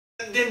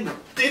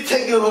They're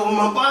taking over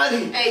my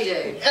body.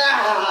 AJ.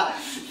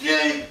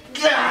 They're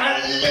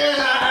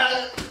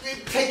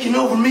taking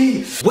over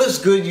me. What's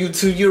good,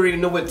 YouTube? You already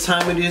know what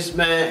time it is,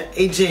 man.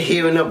 AJ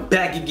here, and I'm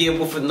back again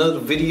with another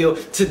video.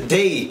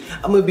 Today,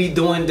 I'm gonna be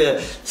doing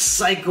the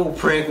psycho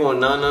prank on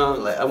Nana.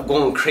 Like, I'm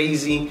going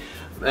crazy.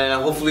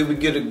 Man, hopefully we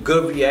get a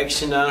good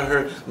reaction out of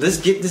her. Let's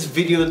get this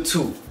video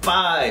to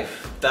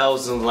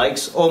 5,000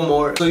 likes or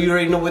more. So you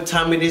already know what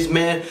time it is,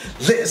 man.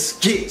 Let's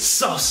get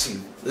saucy.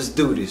 Let's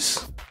do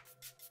this.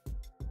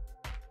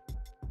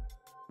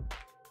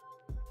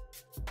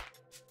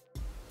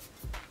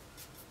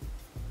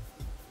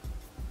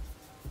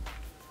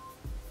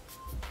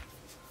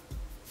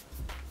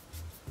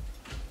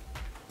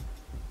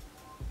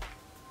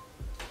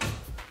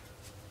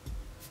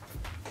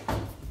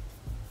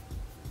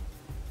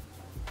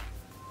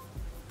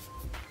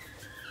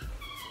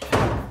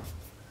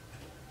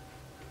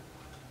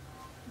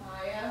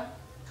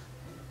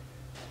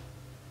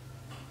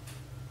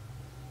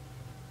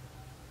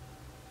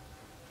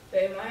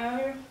 Babe, am I out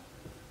here?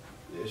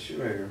 Yeah, she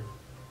right here.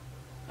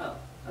 Oh,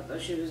 I thought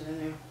she was in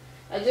there.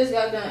 I just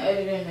got done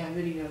editing that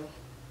video.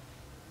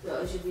 So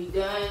it should be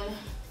done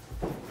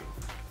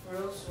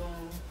real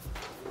soon.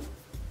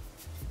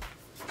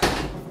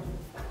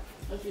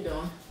 What you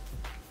doing?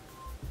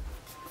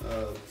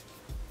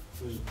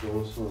 Just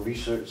doing some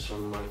research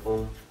on my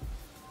phone.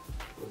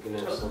 Looking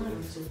at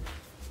something.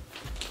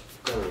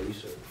 What kind of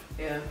research?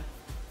 Yeah.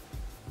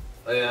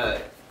 Oh yeah,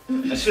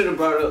 I should have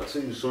brought it up to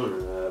you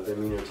sooner. I've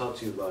been meaning to talk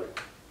to you about it.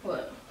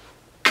 What?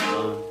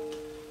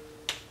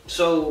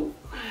 So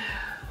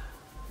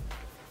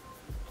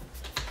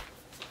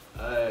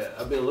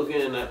I've been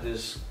looking at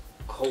this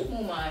cult.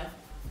 Oh my.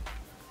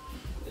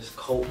 This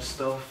cult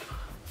stuff,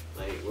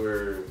 like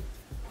where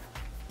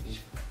these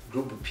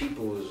group of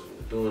people is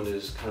doing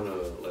this kind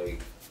of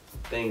like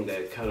thing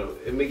that kind of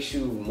it makes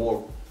you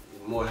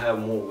have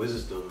more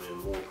wisdom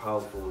and more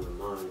powerful in the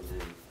mind,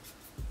 and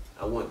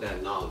I want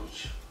that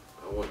knowledge.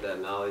 I want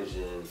that knowledge,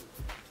 and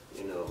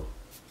you know.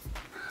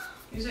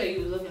 You said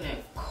you was looking at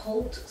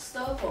cult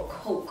stuff or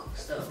coke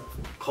stuff?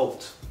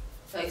 Cult.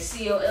 Like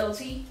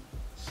C-O-L-T?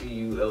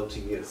 C-U-L-T,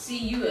 yeah.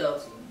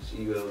 C-U-L-T.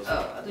 C-U-L-T.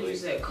 Oh, I thought you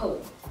said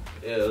coke.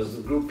 Yeah, it was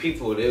a group of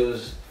people. It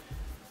was.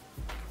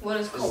 What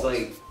is cult? It's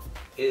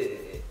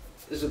like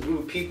it's a group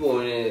of people,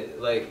 and it's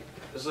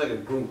like a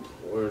group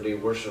where they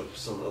worship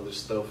some other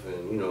stuff,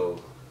 and you know,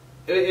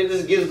 it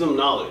just gives them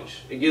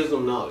knowledge. It gives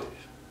them knowledge.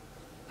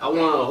 I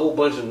want a whole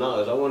bunch of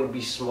knowledge. I want to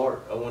be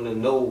smart. I want to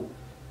know,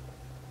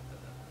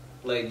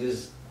 like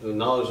the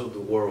knowledge of the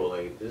world,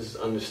 like this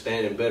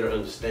better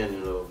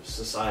understanding of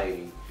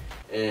society,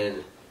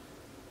 and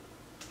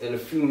in a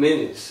few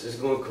minutes it's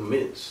going to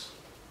commence.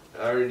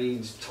 I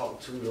already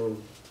talked to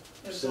them,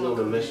 sent them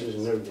the message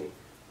and everything.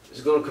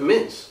 It's going to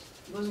commence.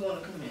 What's going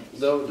to commence?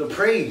 The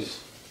praise.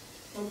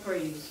 What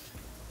praise?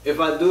 If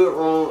I do it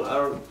wrong,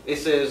 it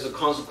says a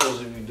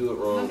consequence if you do it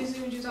wrong. Let me see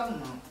what you're talking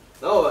about.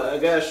 No, I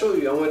gotta show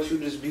you. I want you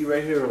to just be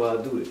right here while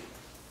I do it.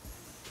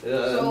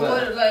 So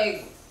what,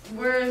 like,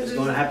 where is it's this?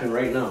 gonna happen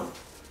right now.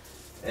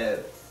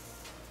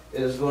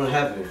 It's gonna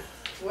happen.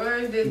 Where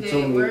are they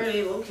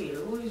located?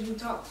 Who did you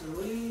talk to?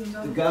 What are you even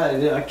talking about?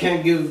 The guy, I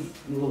can't give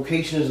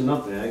locations or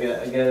nothing.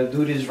 I gotta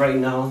do this right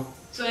now.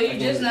 So you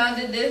just now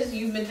did this?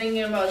 You've been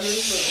thinking about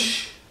this?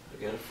 Shh.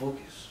 I gotta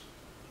focus.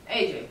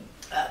 AJ.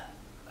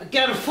 I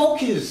gotta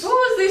focus. Who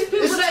is these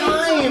people that you're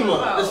talking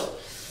about?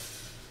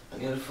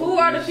 Who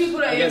are the people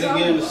that you're talking about? I gotta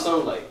get in the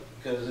sunlight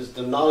because it's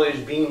the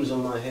knowledge beams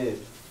on my head.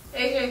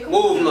 AJ, come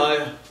on. Move,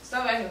 Maya.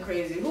 Stop acting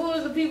crazy. Who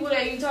is the people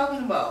that you're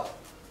talking about?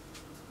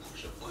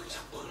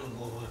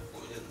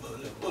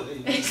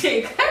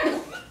 AJ, cut the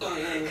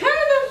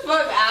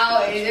fuck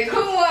out, AJ.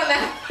 Come on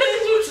now. What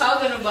are you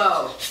talking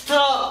about?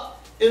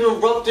 Stop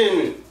interrupting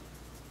me.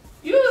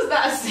 You was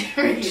not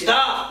serious.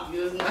 Stop.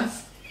 You was not.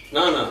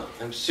 No,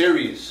 I'm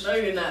serious. No,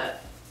 you're not.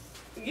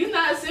 You're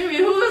not serious.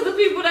 Who is the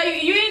people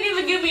that you didn't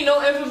even give me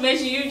no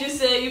information. You just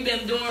said you've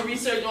been doing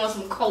research on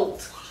some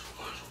cult.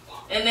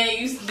 And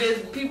then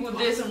people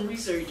did some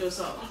research or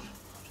something.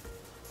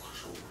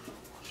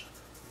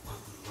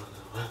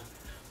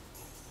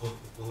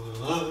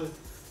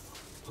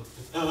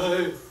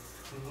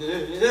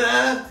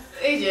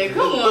 AJ,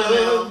 come on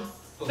now.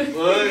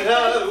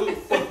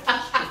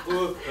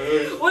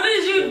 What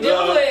is you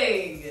doing?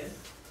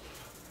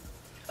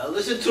 I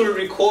listened to the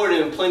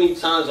recording plenty of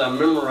times. I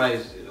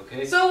memorized it,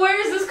 okay? So where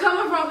is this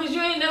coming from? Because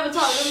you ain't never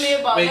talked to me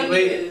about none of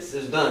this.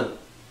 It's done.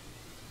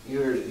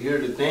 You're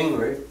the thing,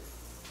 right?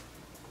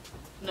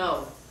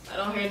 No, I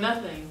don't hear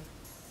nothing.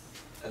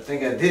 I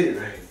think I did it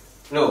right.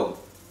 No.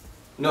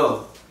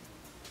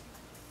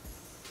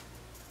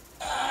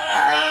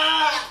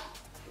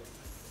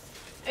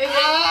 AJ,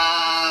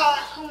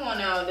 come on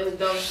now, this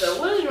dumb stuff.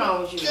 What is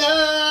wrong with you?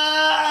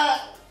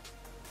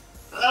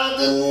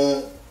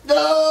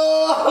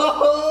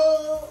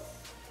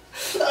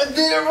 I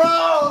did it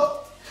wrong.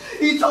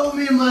 He told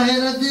me in my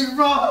head I did it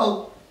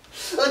wrong.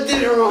 I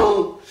did it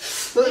wrong.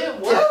 I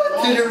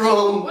did it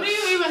wrong. What are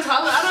you even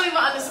talking about? I don't even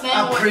understand.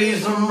 I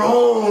praised him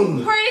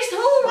wrong. Praised who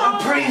wrong?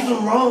 I praised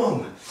him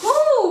wrong. Who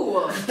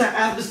The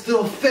after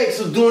still effects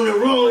of doing it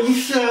wrong. You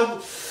said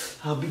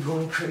I'll be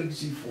going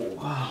crazy for a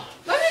while.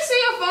 Let me see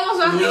your phone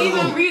so I can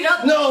even read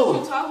up what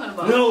you're talking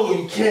about. No,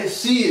 you can't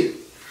see it.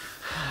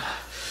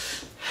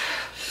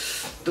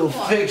 The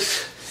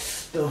fix.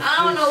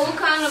 I don't know what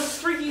kind of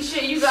freaky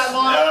shit you got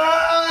going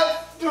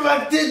on.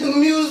 I did the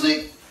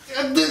music.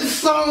 I did the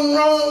song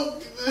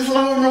wrong. It's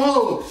all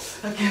wrong.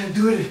 I can't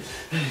do it.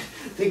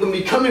 They're gonna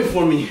be coming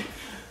for me.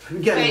 We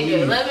gotta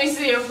leave. Let me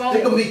see your phone.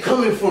 They're gonna be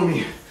coming for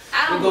me.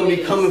 They're gonna be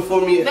coming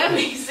for me. Let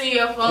me see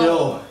your phone.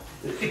 No,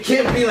 it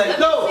can't be like Let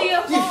me see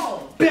your phone.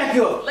 Back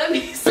up. Let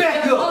me see your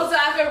phone so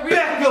I can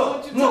read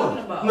what you're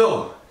talking about.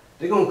 No,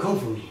 they're gonna come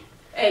for me.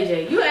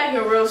 AJ, you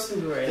acting real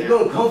stupid right now. They're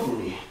gonna come for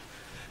me.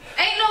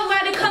 Ain't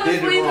nobody coming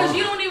for you because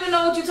you don't even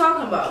know what you're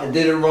talking about. I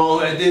did it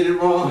wrong. I did it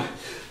wrong.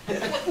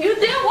 You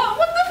did what?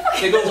 What the fuck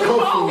They're gonna come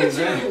for me, with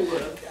man. you?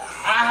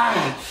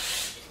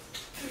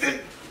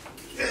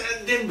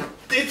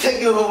 They're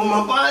taking over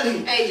my body.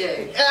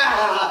 AJ.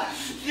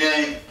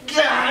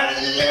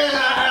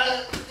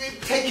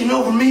 They're taking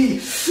over me.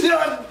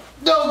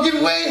 No, get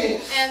away.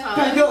 Anton,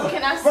 back up.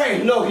 Can I see?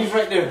 Right, no, he's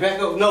right there.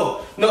 Back up.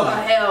 No. Oh,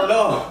 hell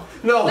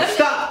no.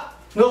 Stop.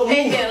 No, move.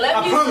 AJ, I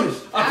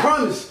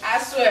promise. I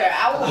swear,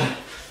 I will.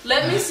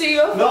 Let me see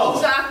your phone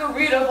so I can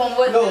read up on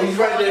what. No, he's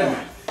right there.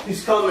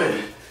 He's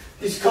coming.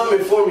 He's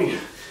coming for me.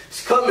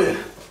 He's coming.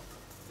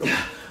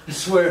 I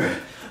swear. In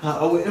my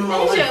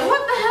AJ, life.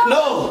 what the hell?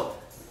 No.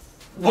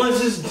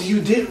 Once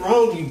you did it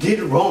wrong, you did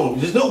it wrong.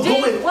 There's no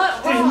Did going.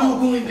 what There's wrong? no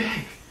going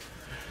back.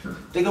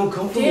 They gonna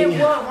come for me. Did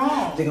what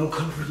wrong? They gonna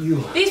come for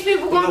you. These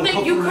people gonna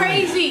think you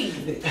crazy.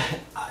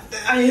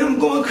 I am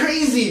going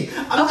crazy.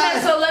 Okay,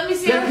 so let me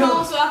see your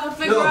phone so I can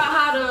figure out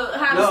how to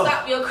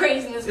stop your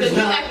craziness because you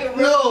acting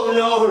real.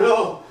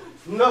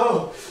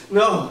 No.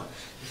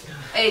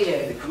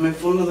 AJ. They coming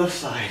from the left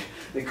side.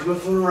 They coming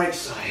from the right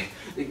side.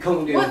 They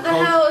come. What the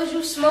hell is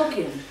you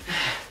smoking?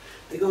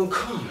 They gonna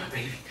come,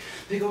 baby.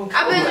 They gonna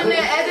come. I've been in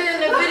there editing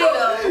the video.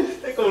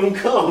 They gonna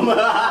come.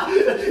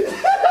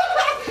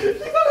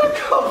 They gonna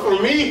come for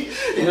me,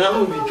 and I'm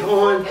gonna be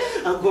going.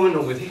 I'm going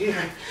over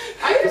there.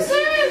 Are you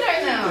serious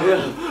right now?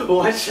 Yeah.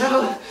 Watch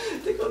out.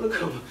 They're gonna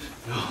come.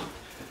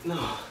 No.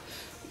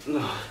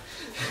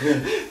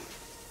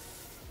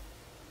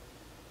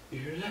 You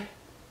hear that?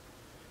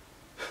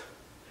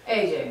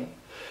 AJ.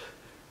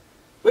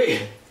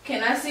 Wait.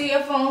 Can I see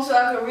your phone so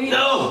I can read it?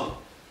 No.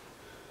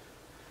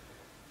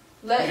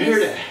 You hear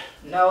that?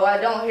 No, I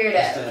don't hear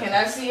that. Can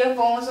I see your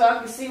phone so I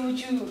can see what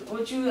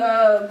you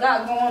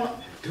got going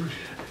on?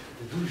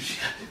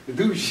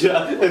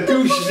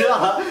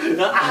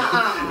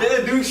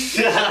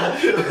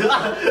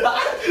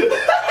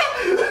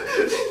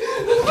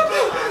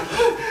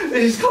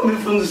 He's coming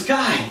from the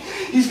sky.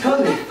 He's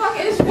coming. What the fuck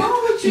is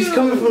wrong with you? He's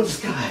coming from the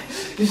sky.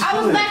 I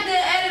was back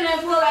there editing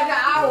for like an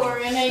hour,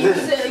 and then you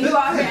said you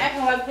out here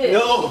acting like this.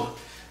 No.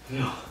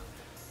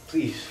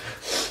 Please.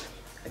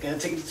 I gotta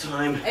take the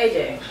time.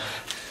 AJ.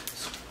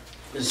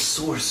 The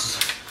source.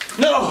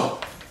 No!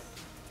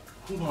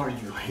 Who are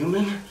you, a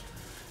human?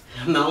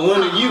 I'm not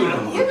one of you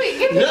no more. Give me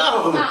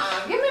no!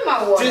 Give me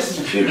my water.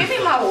 Disappear. Give me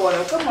my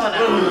water. Come on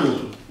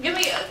now. Let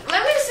me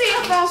see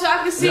your phone so I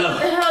can see what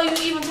the hell you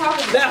even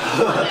talking about.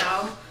 Come on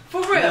now.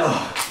 For real.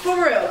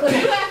 Cause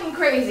you acting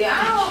crazy.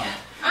 I don't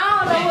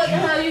know what the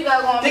hell you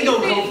got going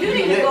on.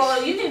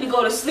 You need to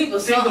go to sleep or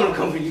something. They're gonna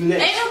come for you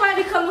next. Ain't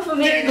nobody coming for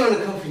me. They're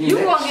gonna come for you You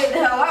next. gonna get the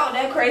hell out of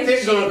that crazy They're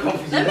shit. gonna come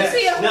for you Let next. me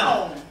see your phone.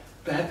 Now,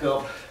 back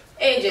up.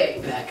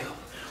 AJ. Back up.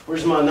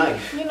 Where's my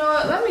knife? You know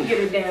what? Let me get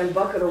a damn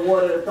bucket of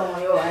water to throw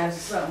on your ass or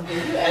something.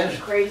 Cause you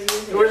acting crazy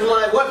as hell. Where's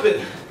my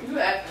weapon? You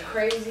acting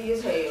crazy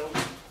as hell.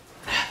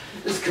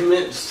 It's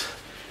commenced.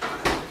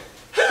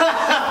 You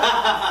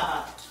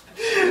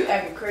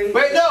acting crazy.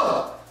 Wait,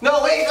 no,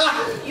 wait.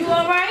 You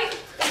alright?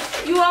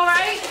 You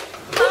alright?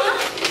 Huh?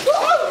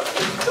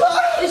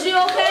 Is you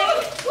okay?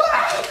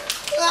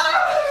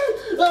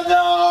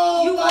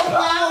 No. You woke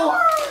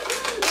now?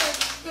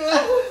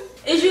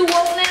 Is you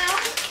woke now?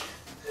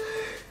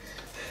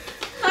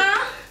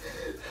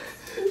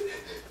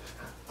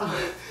 Huh?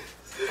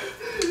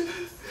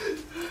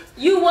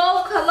 You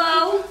woke?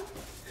 Hello?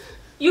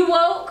 You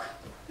woke?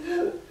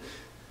 It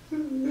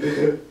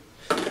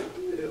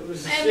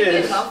was Man, you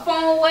get my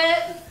phone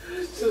wet.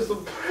 It's just a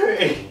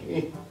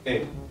prank.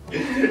 It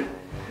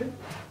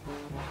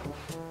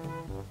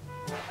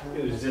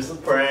was just a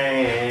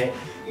prank.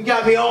 You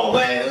got me all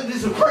wet. It was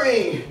just a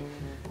prank.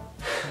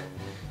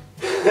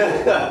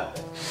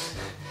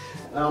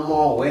 I'm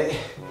all wet.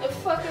 The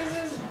fuck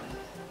is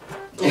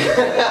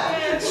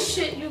this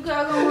shit you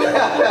got going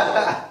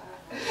on?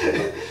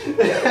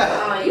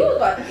 You was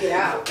about to get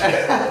out.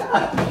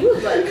 You was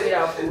about to get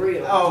out for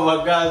real. Oh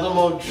my God, I'm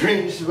on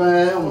drinks,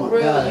 man. Oh my For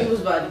real, God. you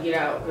was about to get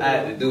out. I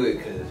had to do it,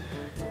 man.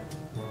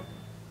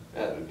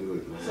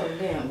 Some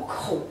damn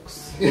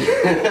cokes.